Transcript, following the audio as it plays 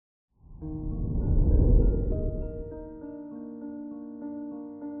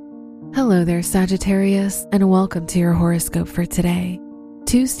Hello there, Sagittarius, and welcome to your horoscope for today,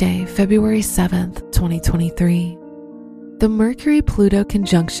 Tuesday, February 7th, 2023. The Mercury-Pluto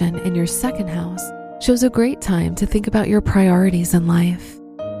conjunction in your second house shows a great time to think about your priorities in life.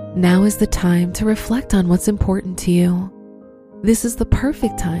 Now is the time to reflect on what's important to you. This is the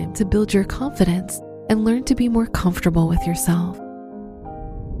perfect time to build your confidence and learn to be more comfortable with yourself.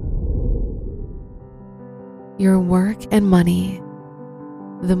 Your work and money.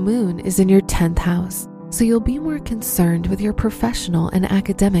 The moon is in your 10th house, so you'll be more concerned with your professional and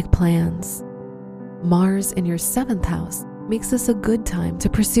academic plans. Mars in your 7th house makes this a good time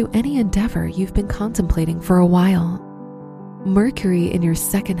to pursue any endeavor you've been contemplating for a while. Mercury in your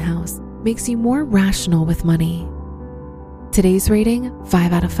 2nd house makes you more rational with money. Today's rating,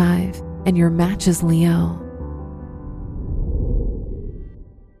 5 out of 5, and your match is Leo.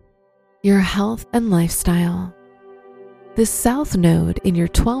 Your health and lifestyle. The South Node in your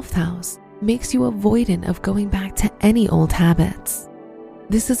 12th house makes you avoidant of going back to any old habits.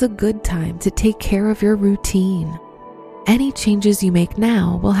 This is a good time to take care of your routine. Any changes you make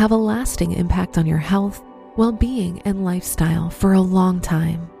now will have a lasting impact on your health, well-being, and lifestyle for a long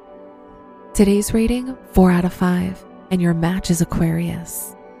time. Today's rating, 4 out of 5, and your match is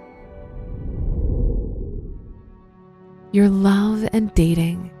Aquarius. Your love and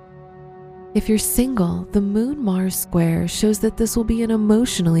dating. If you're single, the Moon-Mars square shows that this will be an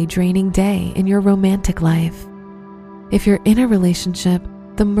emotionally draining day in your romantic life. If you're in a relationship,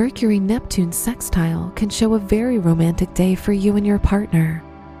 the Mercury-Neptune sextile can show a very romantic day for you and your partner,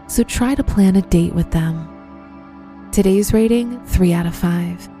 so try to plan a date with them. Today's rating, 3 out of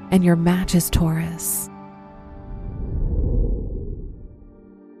 5, and your match is Taurus.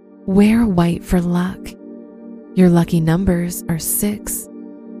 Wear white for luck. Your lucky numbers are 6,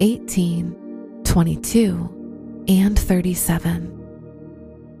 18, 22, and 37.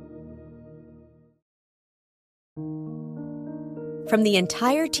 From the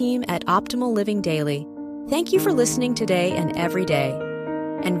entire team at Optimal Living Daily, thank you for listening today and every day.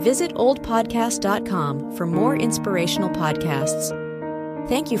 And visit oldpodcast.com for more inspirational podcasts.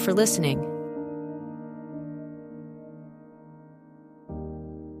 Thank you for listening.